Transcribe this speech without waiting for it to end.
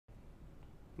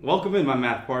Welcome in, my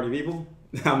math party people.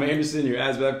 I'm Anderson, your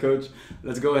ASVAB coach.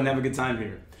 Let's go ahead and have a good time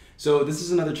here. So this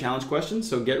is another challenge question,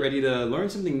 so get ready to learn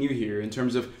something new here in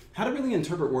terms of how to really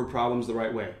interpret word problems the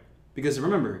right way. Because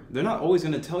remember, they're not always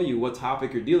going to tell you what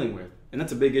topic you're dealing with, and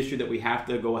that's a big issue that we have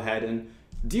to go ahead and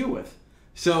deal with.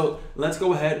 So let's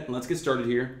go ahead and let's get started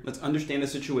here. Let's understand the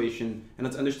situation, and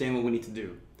let's understand what we need to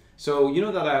do. So you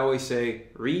know that I always say,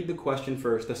 read the question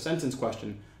first, the sentence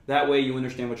question. That way you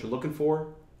understand what you're looking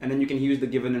for, and then you can use the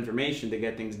given information to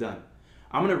get things done.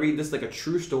 I'm going to read this like a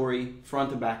true story,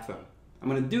 front to back though. I'm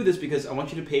going to do this because I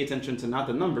want you to pay attention to not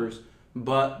the numbers,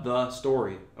 but the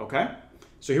story, okay?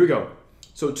 So here we go.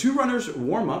 So two runners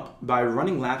warm up by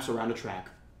running laps around a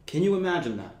track. Can you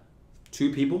imagine that?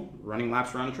 Two people running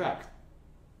laps around a track.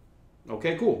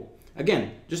 Okay, cool.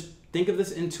 Again, just think of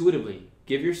this intuitively.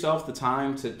 Give yourself the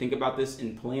time to think about this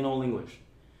in plain old English.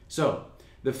 So,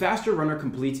 the faster runner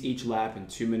completes each lap in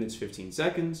 2 minutes 15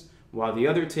 seconds, while the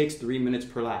other takes 3 minutes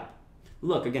per lap.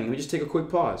 Look, again, let me just take a quick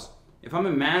pause. If I'm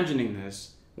imagining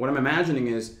this, what I'm imagining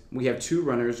is we have two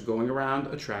runners going around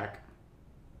a track.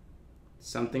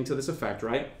 Something to this effect,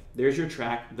 right? There's your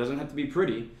track. It doesn't have to be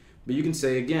pretty, but you can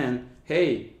say again,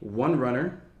 hey, one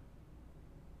runner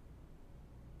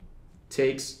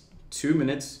takes 2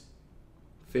 minutes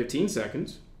 15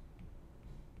 seconds.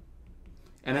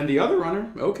 And then the other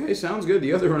runner, okay, sounds good.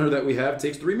 The other runner that we have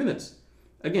takes 3 minutes.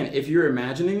 Again, if you're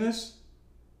imagining this,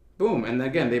 boom. And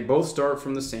again, they both start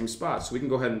from the same spot. So we can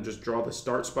go ahead and just draw the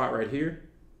start spot right here.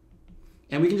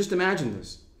 And we can just imagine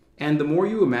this. And the more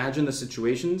you imagine the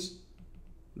situations,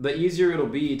 the easier it'll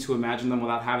be to imagine them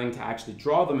without having to actually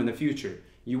draw them in the future.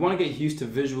 You want to get used to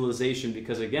visualization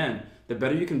because, again, the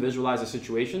better you can visualize a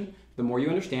situation, the more you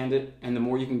understand it, and the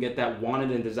more you can get that wanted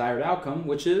and desired outcome,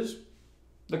 which is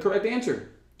the correct answer.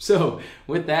 So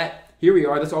with that, here we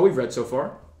are. That's all we've read so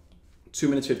far. 2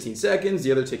 minutes 15 seconds.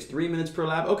 The other takes 3 minutes per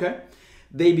lap. Okay.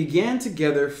 They began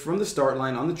together from the start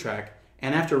line on the track,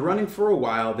 and after running for a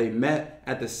while, they met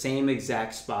at the same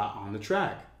exact spot on the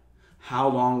track. How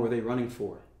long were they running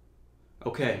for?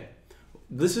 Okay.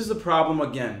 This is the problem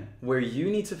again, where you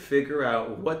need to figure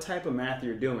out what type of math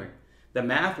you're doing. The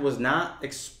math was not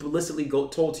explicitly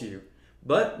told to you,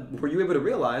 but were you able to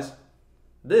realize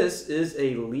this is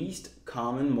a least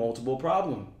common multiple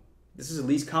problem? This is a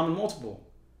least common multiple.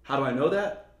 How do I know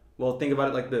that? Well, think about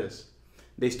it like this.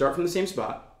 They start from the same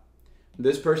spot.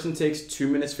 This person takes 2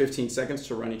 minutes 15 seconds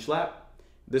to run each lap.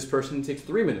 This person takes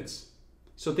 3 minutes.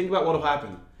 So think about what will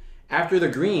happen. After the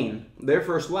green, their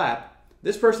first lap,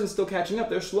 this person's still catching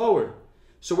up. They're slower.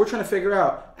 So we're trying to figure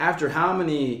out after how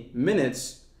many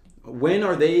minutes, when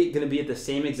are they going to be at the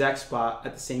same exact spot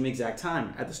at the same exact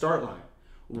time at the start line?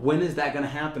 When is that going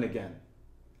to happen again?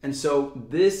 And so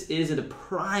this is a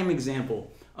prime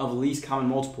example of least common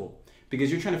multiple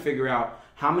because you're trying to figure out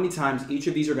how many times each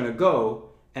of these are going to go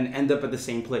and end up at the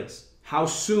same place. How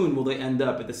soon will they end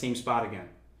up at the same spot again?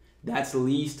 That's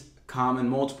least common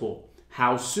multiple.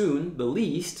 How soon? The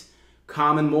least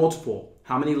common multiple.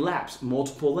 How many laps?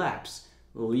 Multiple laps.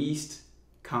 Least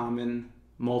common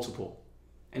multiple.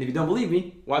 And if you don't believe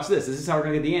me, watch this. This is how we're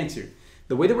going to get the answer.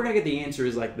 The way that we're going to get the answer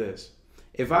is like this.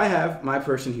 If I have my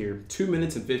person here, 2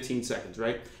 minutes and 15 seconds,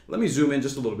 right? Let me zoom in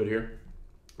just a little bit here.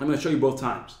 I'm going to show you both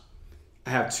times.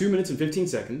 I have 2 minutes and 15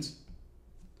 seconds.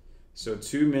 So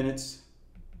 2 minutes,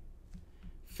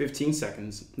 15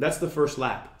 seconds. That's the first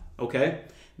lap, okay?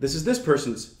 This is this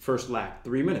person's first lap,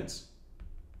 3 minutes.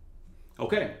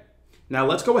 Okay, now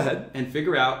let's go ahead and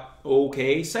figure out,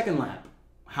 okay, second lap.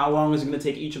 How long is it going to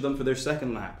take each of them for their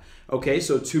second lap? Okay,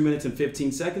 so 2 minutes and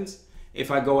 15 seconds. If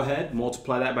I go ahead,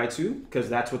 multiply that by 2, because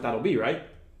that's what that'll be, right?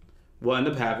 We'll end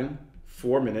up having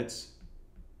 4 minutes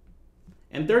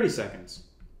and 30 seconds.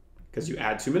 Because you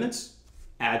add 2 minutes,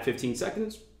 add 15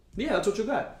 seconds. Yeah, that's what you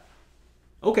got.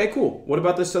 Okay, cool. What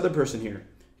about this other person here?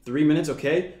 3 minutes,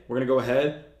 okay. We're going to go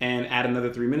ahead and add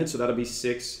another 3 minutes, so that'll be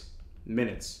 6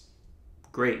 minutes.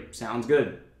 Great, sounds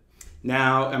good.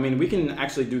 Now, I mean, we can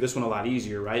actually do this one a lot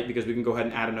easier, right? Because we can go ahead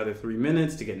and add another 3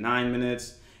 minutes to get 9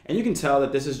 minutes. And you can tell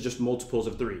that this is just multiples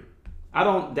of 3. I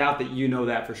don't doubt that you know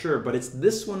that for sure, but it's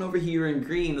this one over here in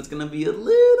green that's going to be a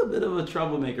little bit of a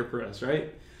troublemaker for us,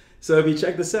 right? So if you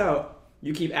check this out,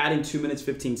 you keep adding 2 minutes,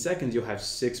 15 seconds, you'll have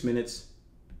 6 minutes,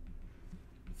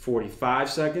 45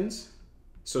 seconds.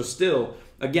 So still,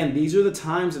 again, these are the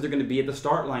times that they're going to be at the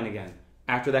start line again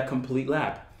after that complete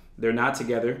lap. They're not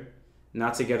together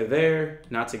there,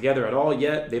 not together at all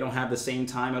yet. They don't have the same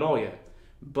time at all yet.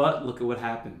 But look at what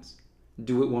happens.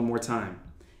 Do it one more time.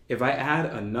 If I add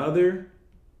another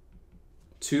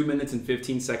 2 minutes and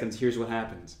 15 seconds, here's what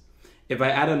happens. If I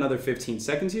add another 15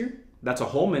 seconds here, that's a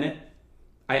whole minute.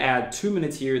 I add 2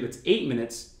 minutes here, that's 8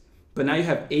 minutes. But now you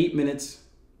have 8 minutes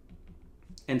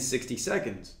and 60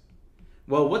 seconds.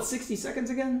 Well, what's 60 seconds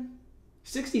again?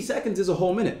 60 seconds is a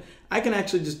whole minute. I can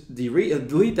actually just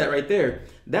delete that right there.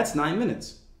 That's 9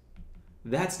 minutes.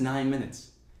 That's 9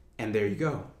 minutes. And there you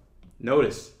go.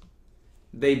 Notice,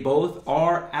 they both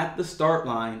are at the start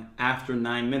line after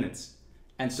 9 minutes.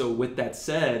 And so with that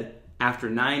said, after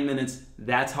 9 minutes,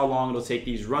 that's how long it'll take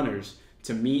these runners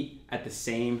to meet at the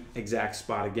same exact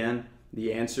spot again.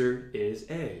 The answer is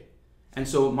A. And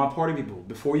so my party people,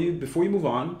 before you move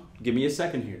on, give me a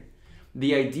second here.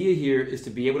 The idea here is to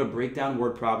be able to break down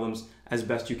word problems as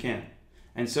best you can.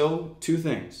 And so, two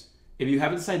things. If you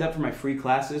haven't signed up for my free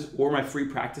classes or my free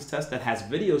practice test that has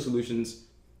video solutions,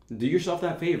 do yourself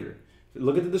that favor.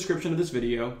 Look at the description of this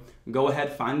video, go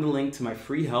ahead, find the link to my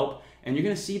free help, and you're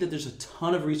gonna see that there's a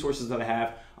ton of resources that I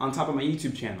have on top of my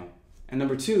YouTube channel. And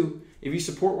number two, if you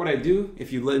support what I do,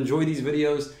 if you enjoy these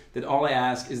videos, then all I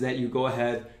ask is that you go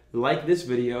ahead, like this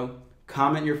video,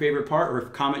 comment your favorite part or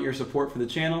comment your support for the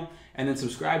channel, and then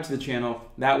subscribe to the channel.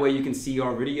 That way you can see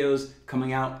our videos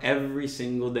coming out every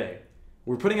single day.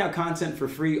 We're putting out content for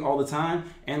free all the time,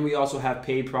 and we also have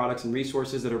paid products and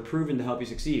resources that are proven to help you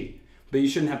succeed. But you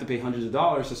shouldn't have to pay hundreds of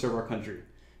dollars to serve our country.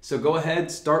 So go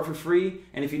ahead, start for free,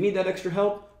 and if you need that extra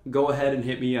help, go ahead and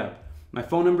hit me up. My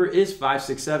phone number is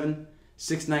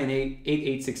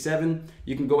 567-698-8867.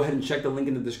 You can go ahead and check the link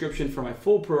in the description for my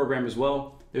full program as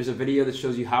well. There's a video that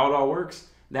shows you how it all works.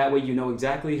 That way you know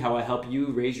exactly how I help you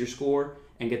raise your score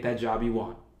and get that job you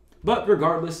want. But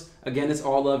regardless, again, it's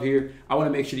all love here. I want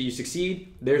to make sure that you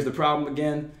succeed. There's the problem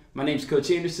again. My name's Coach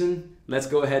Anderson. Let's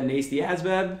go ahead and ace the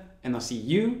ASVAB, and I'll see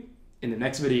you in the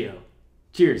next video.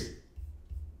 Cheers.